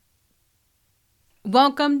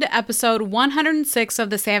Welcome to episode 106 of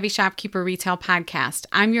the Savvy Shopkeeper Retail Podcast.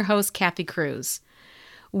 I'm your host, Kathy Cruz.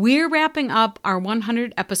 We're wrapping up our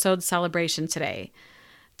 100 episode celebration today.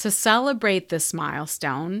 To celebrate this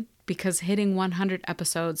milestone, because hitting 100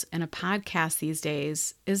 episodes in a podcast these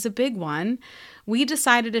days is a big one, we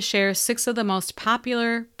decided to share 6 of the most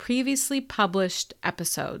popular previously published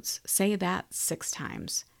episodes. Say that 6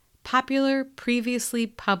 times. Popular previously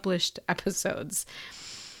published episodes.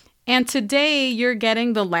 And today you're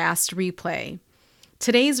getting the last replay.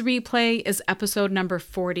 Today's replay is episode number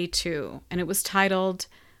 42, and it was titled,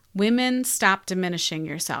 Women Stop Diminishing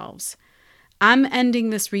Yourselves. I'm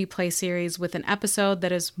ending this replay series with an episode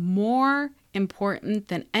that is more important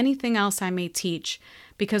than anything else I may teach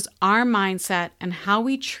because our mindset and how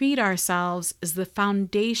we treat ourselves is the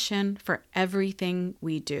foundation for everything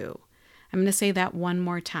we do. I'm going to say that one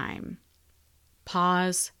more time.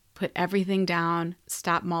 Pause. Put everything down,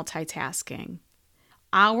 stop multitasking.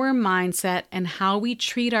 Our mindset and how we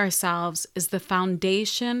treat ourselves is the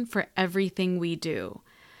foundation for everything we do.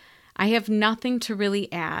 I have nothing to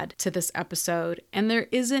really add to this episode, and there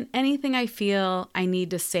isn't anything I feel I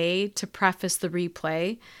need to say to preface the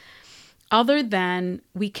replay, other than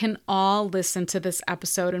we can all listen to this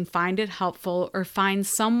episode and find it helpful or find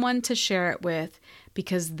someone to share it with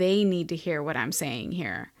because they need to hear what I'm saying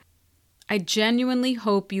here. I genuinely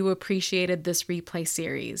hope you appreciated this replay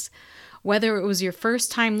series. Whether it was your first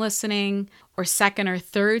time listening or second or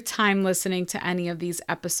third time listening to any of these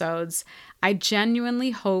episodes, I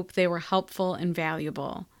genuinely hope they were helpful and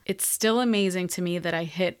valuable. It's still amazing to me that I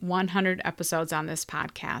hit 100 episodes on this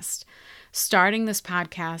podcast. Starting this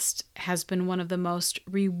podcast has been one of the most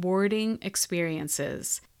rewarding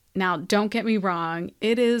experiences. Now, don't get me wrong,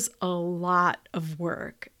 it is a lot of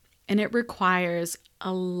work. And it requires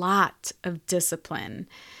a lot of discipline.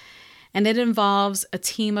 And it involves a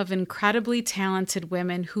team of incredibly talented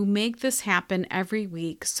women who make this happen every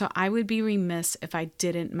week, so I would be remiss if I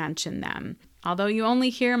didn't mention them. Although you only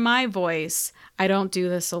hear my voice, I don't do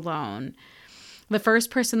this alone. The first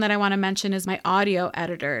person that I want to mention is my audio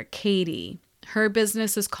editor, Katie. Her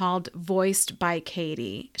business is called Voiced by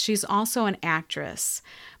Katie. She's also an actress.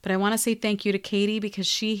 But I want to say thank you to Katie because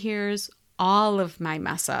she hears all of my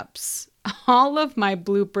mess ups, all of my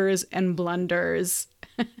bloopers and blunders.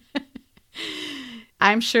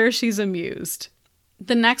 I'm sure she's amused.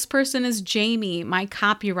 The next person is Jamie, my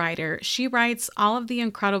copywriter. She writes all of the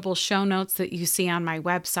incredible show notes that you see on my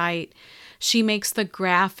website. She makes the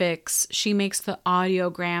graphics. She makes the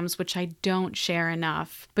audiograms, which I don't share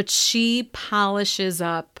enough. But she polishes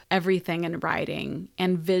up everything in writing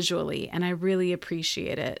and visually, and I really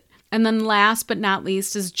appreciate it. And then last but not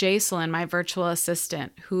least is Jacelyn, my virtual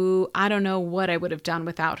assistant, who I don't know what I would have done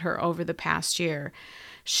without her over the past year.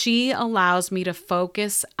 She allows me to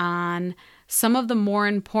focus on some of the more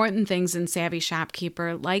important things in Savvy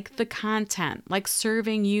Shopkeeper, like the content, like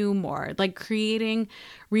serving you more, like creating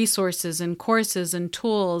resources and courses and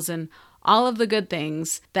tools and all of the good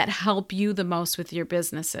things that help you the most with your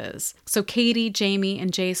businesses. So Katie, Jamie,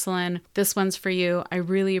 and Jacelyn, this one's for you. I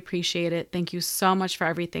really appreciate it. Thank you so much for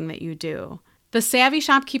everything that you do. The Savvy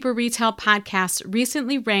Shopkeeper Retail Podcast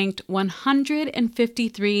recently ranked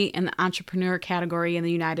 153 in the entrepreneur category in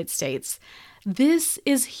the United States. This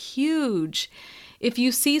is huge. If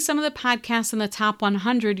you see some of the podcasts in the top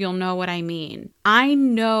 100, you'll know what I mean. I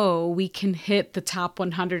know we can hit the top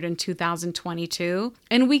 100 in 2022,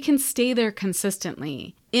 and we can stay there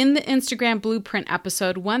consistently. In the Instagram Blueprint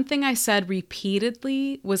episode, one thing I said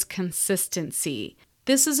repeatedly was consistency.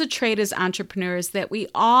 This is a trait as entrepreneurs that we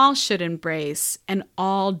all should embrace and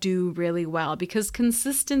all do really well because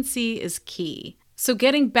consistency is key. So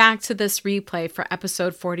getting back to this replay for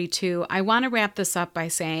episode 42, I want to wrap this up by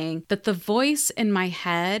saying that the voice in my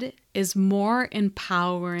head is more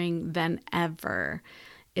empowering than ever.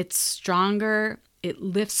 It's stronger, it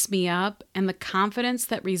lifts me up, and the confidence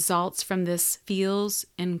that results from this feels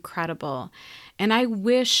incredible. And I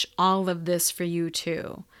wish all of this for you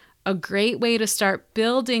too. A great way to start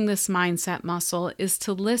building this mindset muscle is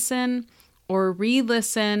to listen or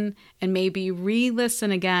re-listen and maybe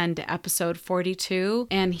re-listen again to episode 42.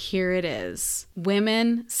 And here it is.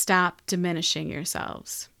 Women, stop diminishing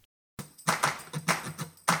yourselves.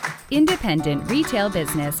 Independent retail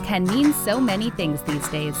business can mean so many things these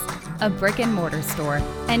days. A brick and mortar store,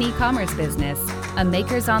 an e-commerce business, a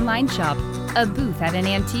maker's online shop, a booth at an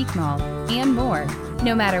antique mall, and more.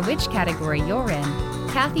 No matter which category you're in,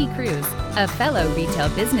 Kathy Cruz, a fellow retail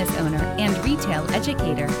business owner and retail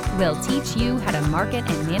educator, will teach you how to market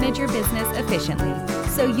and manage your business efficiently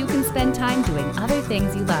so you can spend time doing other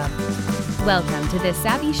things you love. Welcome to the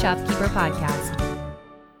Savvy Shopkeeper Podcast.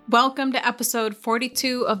 Welcome to episode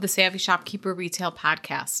 42 of the Savvy Shopkeeper Retail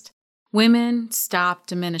Podcast. Women, stop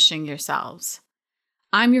diminishing yourselves.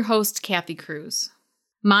 I'm your host, Kathy Cruz.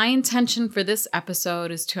 My intention for this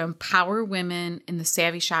episode is to empower women in the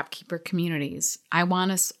Savvy Shopkeeper communities. I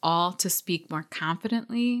want us all to speak more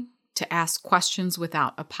confidently, to ask questions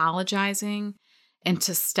without apologizing, and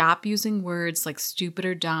to stop using words like stupid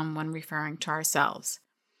or dumb when referring to ourselves.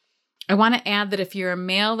 I want to add that if you're a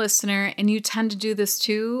male listener and you tend to do this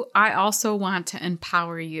too, I also want to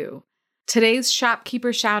empower you. Today's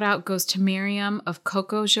shopkeeper shout out goes to Miriam of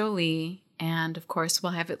Coco Jolie, and of course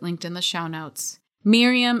we'll have it linked in the show notes.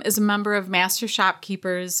 Miriam is a member of Master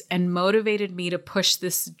Shopkeepers and motivated me to push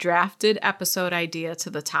this drafted episode idea to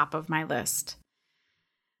the top of my list.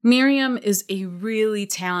 Miriam is a really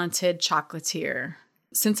talented chocolatier.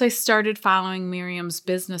 Since I started following Miriam's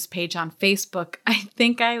business page on Facebook, I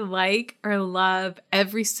think I like or love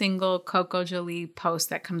every single Coco Jolie post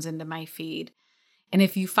that comes into my feed. And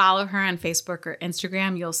if you follow her on Facebook or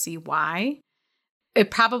Instagram, you'll see why.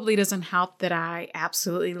 It probably doesn't help that I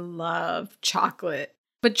absolutely love chocolate.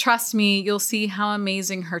 But trust me, you'll see how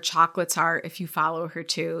amazing her chocolates are if you follow her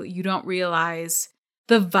too. You don't realize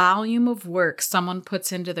the volume of work someone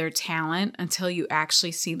puts into their talent until you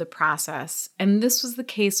actually see the process. And this was the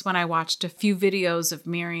case when I watched a few videos of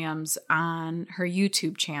Miriam's on her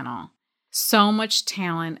YouTube channel. So much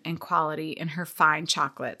talent and quality in her fine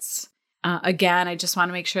chocolates. Again, I just want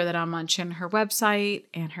to make sure that I'll mention her website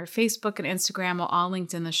and her Facebook and Instagram are all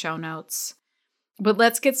linked in the show notes. But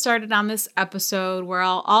let's get started on this episode where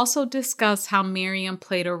I'll also discuss how Miriam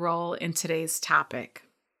played a role in today's topic.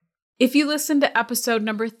 If you listened to episode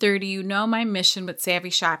number 30, you know my mission with Savvy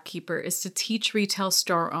Shopkeeper is to teach retail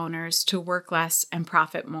store owners to work less and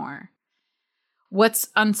profit more. What's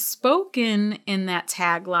unspoken in that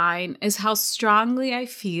tagline is how strongly I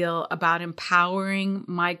feel about empowering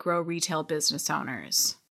micro retail business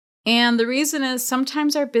owners. And the reason is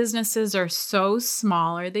sometimes our businesses are so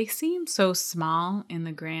small, or they seem so small in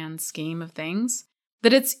the grand scheme of things,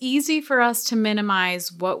 that it's easy for us to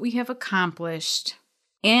minimize what we have accomplished.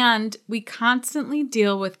 And we constantly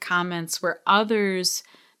deal with comments where others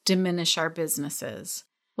diminish our businesses.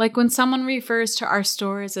 Like when someone refers to our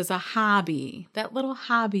stores as a hobby, that little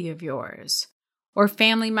hobby of yours. Or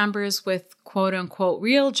family members with quote unquote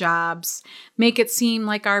real jobs make it seem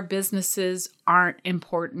like our businesses aren't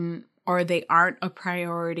important or they aren't a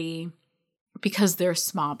priority because they're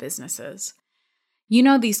small businesses. You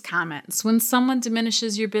know these comments. When someone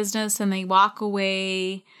diminishes your business and they walk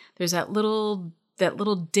away, there's that little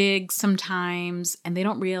dig sometimes and they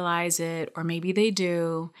don't realize it, or maybe they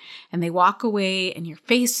do, and they walk away and your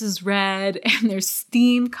face is red and there's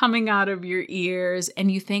steam coming out of your ears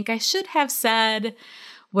and you think I should have said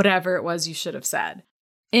whatever it was you should have said.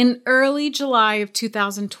 In early July of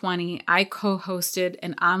 2020, I co-hosted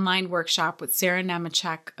an online workshop with Sarah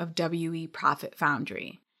Nemechek of WE Profit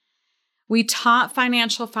Foundry. We taught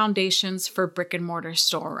financial foundations for brick and mortar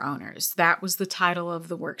store owners. That was the title of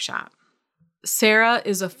the workshop. Sarah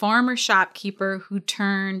is a former shopkeeper who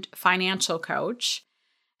turned financial coach,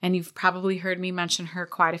 and you've probably heard me mention her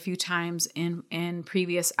quite a few times in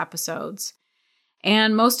previous episodes.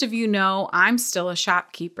 And most of you know I'm still a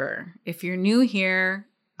shopkeeper. If you're new here,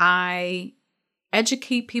 I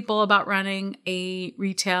educate people about running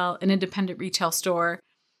an independent retail store,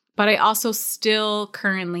 but I also still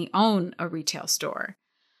currently own a retail store.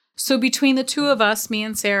 So between the two of us, me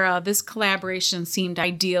and Sarah, this collaboration seemed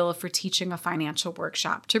ideal for teaching a financial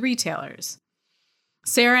workshop to retailers.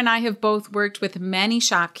 Sarah and I have both worked with many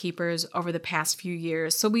shopkeepers over the past few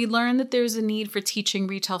years, so we learned that there's a need for teaching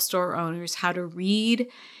retail store owners how to read,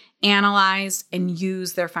 analyze, and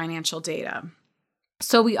use their financial data.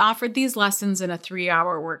 So we offered these lessons in a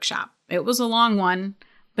 3-hour workshop. It was a long one,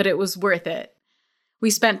 but it was worth it.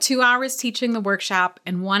 We spent 2 hours teaching the workshop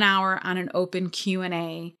and 1 hour on an open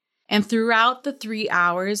Q&A. And throughout the 3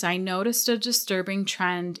 hours, I noticed a disturbing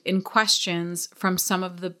trend in questions from some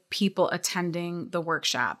of the people attending the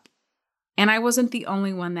workshop. And I wasn't the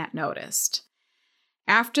only one that noticed.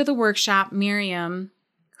 After the workshop, Miriam,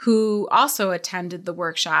 who also attended the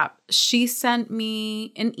workshop, she sent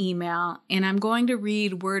me an email, and I'm going to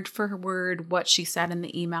read word for word what she said in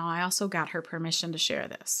the email. I also got her permission to share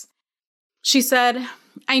this. She said,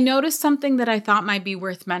 "I noticed something that I thought might be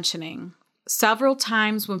worth mentioning. Several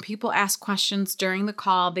times when people ask questions during the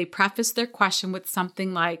call, they preface their question with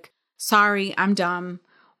something like, 'Sorry, I'm dumb,'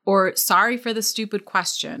 or 'Sorry for the stupid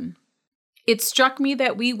question.' It struck me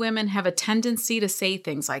that we women have a tendency to say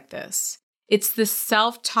things like this. It's the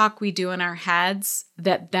self-talk we do in our heads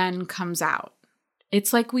that then comes out.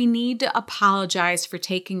 It's like we need to apologize for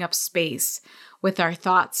taking up space with our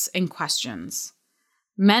thoughts and questions.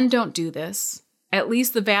 Men don't do this, at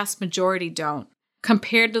least the vast majority don't,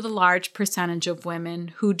 compared to the large percentage of women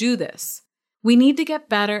who do this. We need to get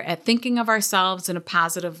better at thinking of ourselves in a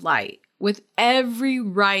positive light, with every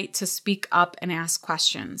right to speak up and ask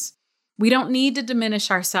questions. We don't need to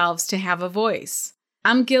diminish ourselves to have a voice.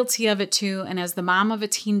 I'm guilty of it too, and as the mom of a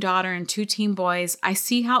teen daughter and 2 teen boys, I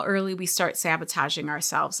see how early we start sabotaging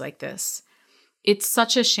ourselves like this. It's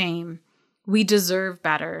such a shame. We deserve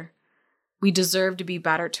better. We deserve to be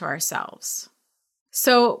better to ourselves.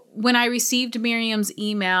 So when I received Miriam's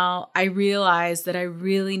email, I realized that I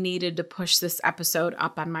really needed to push this episode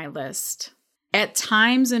up on my list. At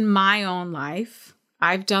times in my own life,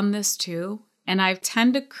 I've done this too, and I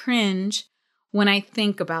tend to cringe when I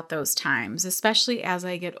think about those times, especially as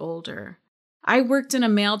I get older. I worked in a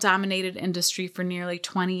male-dominated industry for nearly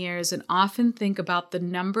 20 years and often think about the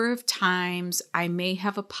number of times I may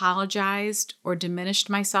have apologized or diminished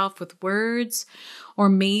myself with words, or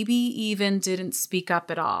maybe even didn't speak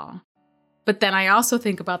up at all. But then I also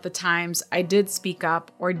think about the times I did speak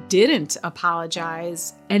up or didn't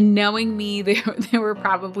apologize, and knowing me, there were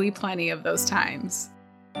probably plenty of those times.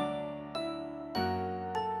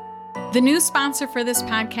 The new sponsor for this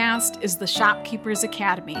podcast is the Shopkeepers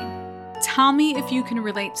Academy. Tell me if you can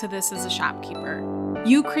relate to this as a shopkeeper.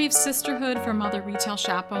 You crave sisterhood from other retail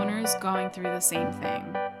shop owners going through the same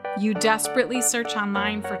thing. You desperately search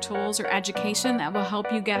online for tools or education that will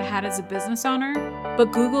help you get ahead as a business owner,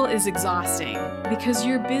 but Google is exhausting because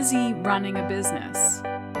you're busy running a business.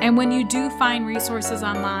 And when you do find resources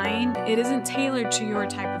online, it isn't tailored to your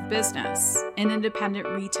type of business, an independent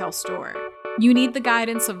retail store. You need the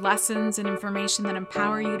guidance of lessons and information that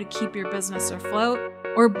empower you to keep your business afloat,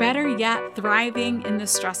 or better yet, thriving in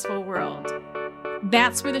this stressful world.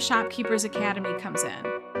 That's where the Shopkeepers Academy comes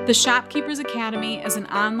in. The Shopkeepers Academy is an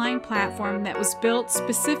online platform that was built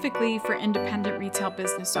specifically for independent retail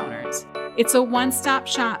business owners. It's a one-stop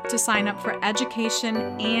shop to sign up for education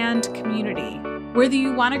and community. Whether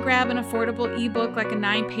you want to grab an affordable ebook like a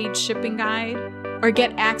 9-page shipping guide, or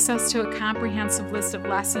get access to a comprehensive list of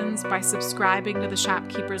lessons by subscribing to the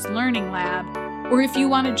Shopkeepers Learning Lab, or if you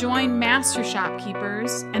want to join Master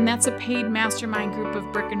Shopkeepers, and that's a paid mastermind group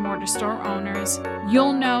of brick and mortar store owners,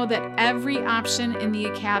 you'll know that every option in the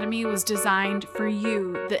Academy was designed for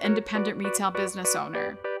you, the independent retail business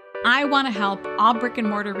owner. I want to help all brick and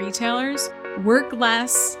mortar retailers work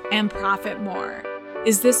less and profit more.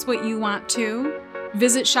 Is this what you want too?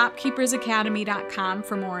 Visit shopkeepersacademy.com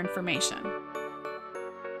for more information.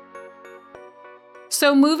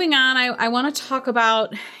 So moving on, I want to talk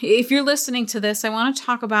about, if you're listening to this, I want to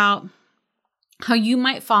talk about how you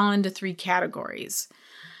might fall into 3 categories.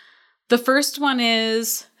 The first one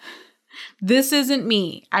is, this isn't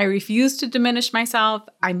me. I refuse to diminish myself.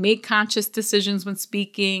 I make conscious decisions when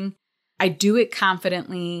speaking. I do it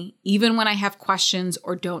confidently, even when I have questions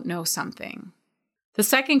or don't know something. The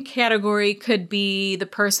second category could be the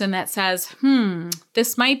person that says,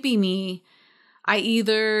 this might be me. I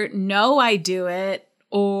either know I do it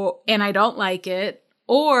and I don't like it,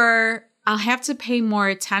 or I'll have to pay more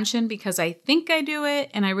attention because I think I do it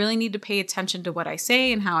and I really need to pay attention to what I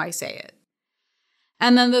say and how I say it.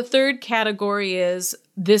 And then the third category is,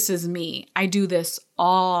 this is me. I do this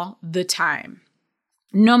all the time.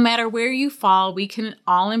 No matter where you fall, we can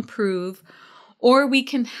all improve, or we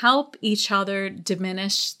can help each other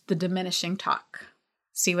diminish the diminishing talk.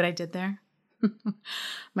 See what I did there?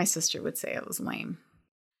 My sister would say it was lame.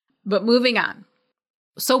 But moving on.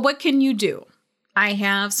 So what can you do? I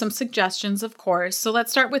have some suggestions, of course. So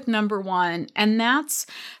let's start with number 1, and that's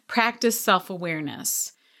practice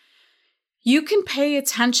self-awareness. You can pay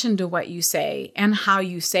attention to what you say and how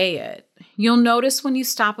you say it. You'll notice when you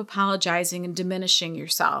stop apologizing and diminishing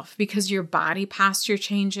yourself because your body posture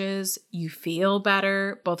changes, you feel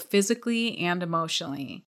better, both physically and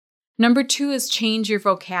emotionally. Number 2 is change your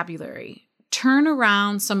vocabulary. Turn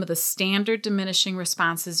around some of the standard diminishing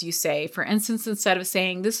responses you say. For instance, instead of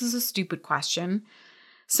saying, this is a stupid question,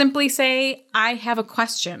 simply say, I have a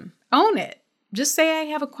question. Own it. Just say, I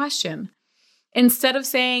have a question. Instead of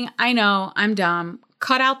saying, I know, I'm dumb,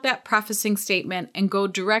 cut out that prefacing statement and go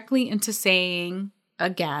directly into saying,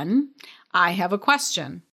 again, I have a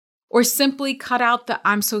question. Or simply cut out the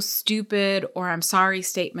I'm so stupid or I'm sorry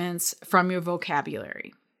statements from your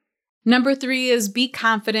vocabulary. Number 3 is be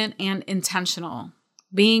confident and intentional.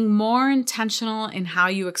 Being more intentional in how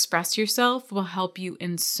you express yourself will help you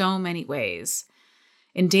in so many ways.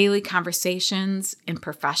 In daily conversations, in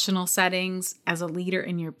professional settings, as a leader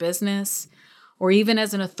in your business, or even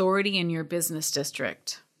as an authority in your business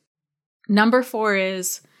district. Number 4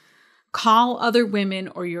 is call other women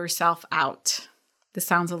or yourself out. This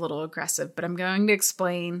sounds a little aggressive, but I'm going to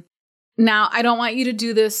explain. Now, I don't want you to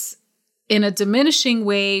do this in a diminishing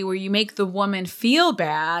way where you make the woman feel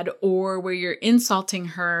bad or where you're insulting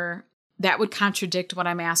her. That would contradict what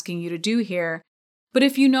I'm asking you to do here. But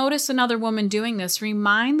if you notice another woman doing this,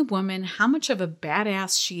 remind the woman how much of a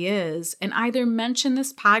badass she is and either mention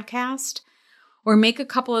this podcast or make a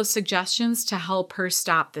couple of suggestions to help her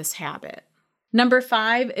stop this habit. Number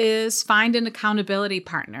 5 is find an accountability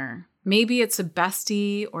partner. Maybe it's a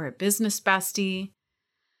bestie or a business bestie.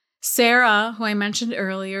 Sarah, who I mentioned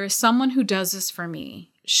earlier, is someone who does this for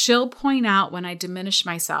me. She'll point out when I diminish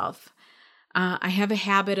myself. I have a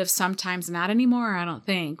habit of sometimes, not anymore, I don't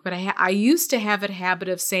think, but I used to have a habit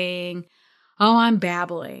of saying, oh, I'm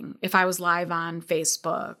babbling if I was live on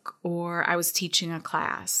Facebook or I was teaching a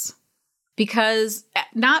class.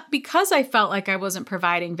 Not because I felt like I wasn't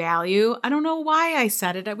providing value. I don't know why I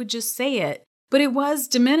said it. I would just say it, but it was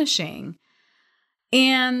diminishing.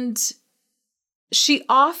 And she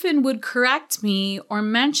often would correct me or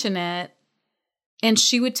mention it. And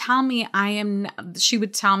she would tell me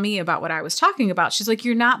about what I was talking about. She's like,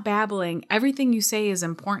 you're not babbling. Everything you say is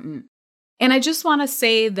important. And I just want to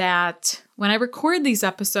say that when I record these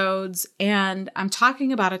episodes and I'm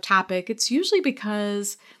talking about a topic, it's usually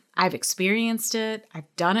because I've experienced it.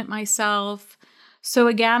 I've done it myself. So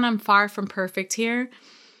again, I'm far from perfect here.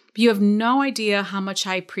 But you have no idea how much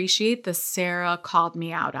I appreciate that Sarah called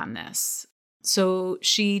me out on this. So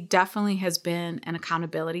she definitely has been an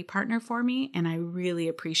accountability partner for me, and I really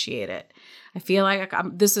appreciate it. I feel like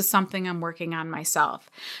this is something I'm working on myself.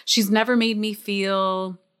 She's never made me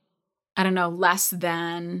feel, less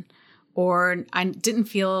than, or I didn't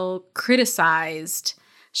feel criticized.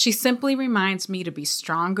 She simply reminds me to be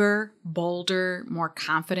stronger, bolder, more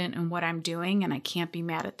confident in what I'm doing, and I can't be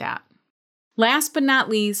mad at that. Last but not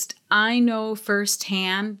least, I know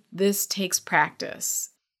firsthand this takes practice.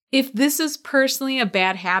 If this is personally a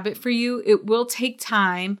bad habit for you, it will take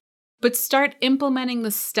time, but start implementing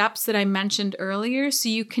the steps that I mentioned earlier so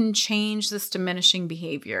you can change this diminishing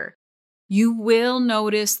behavior. You will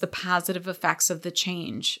notice the positive effects of the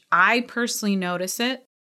change. I personally notice it,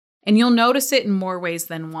 and you'll notice it in more ways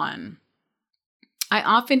than one. I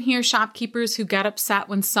often hear shopkeepers who get upset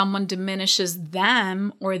when someone diminishes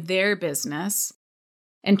them or their business.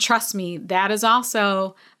 And trust me, that is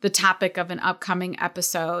also the topic of an upcoming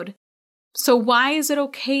episode. So why is it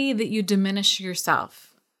okay that you diminish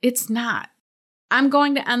yourself? It's not. I'm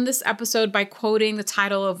going to end this episode by quoting the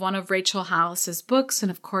title of one of Rachel Hollis's books,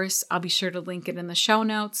 and of course, I'll be sure to link it in the show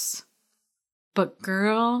notes. But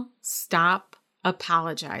girl, stop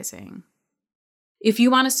apologizing. If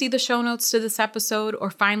you want to see the show notes to this episode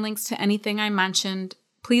or find links to anything I mentioned,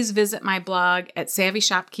 please visit my blog at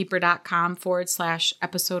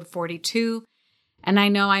savvyshopkeeper.com/episode 42. And I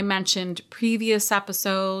know I mentioned previous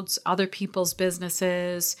episodes, other people's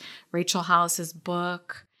businesses, Rachel Hollis's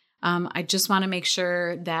book. I just want to make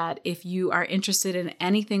sure that if you are interested in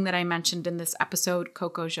anything that I mentioned in this episode,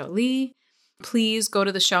 Coco Jolie, please go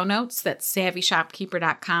to the show notes. That's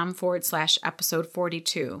savvyshopkeeper.com/episode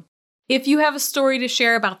 42. If you have a story to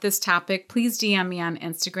share about this topic, please DM me on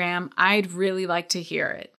Instagram. I'd really like to hear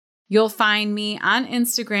it. You'll find me on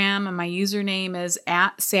Instagram, and my username is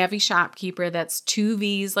 @SavvyShopkeeper. That's 2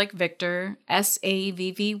 V's like Victor,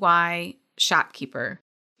 SAVVY Shopkeeper.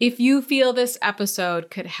 If you feel this episode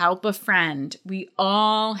could help a friend, we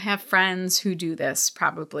all have friends who do this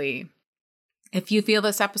probably. If you feel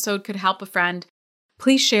this episode could help a friend,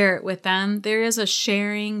 please share it with them. There is a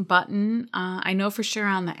sharing button. I know for sure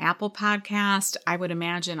on the Apple podcast, I would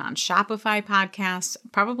imagine on Shopify podcasts,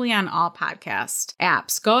 probably on all podcast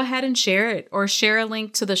apps. Go ahead and share it or share a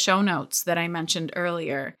link to the show notes that I mentioned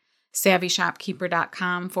earlier,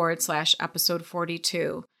 savvyshopkeeper.com/episode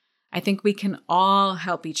 42. I think we can all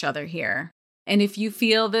help each other here. And if you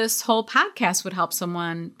feel this whole podcast would help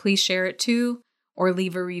someone, please share it too or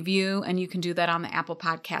leave a review, and you can do that on the Apple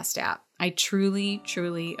Podcast app. I truly,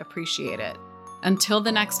 truly appreciate it. Until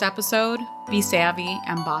the next episode, be savvy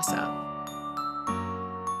and boss up.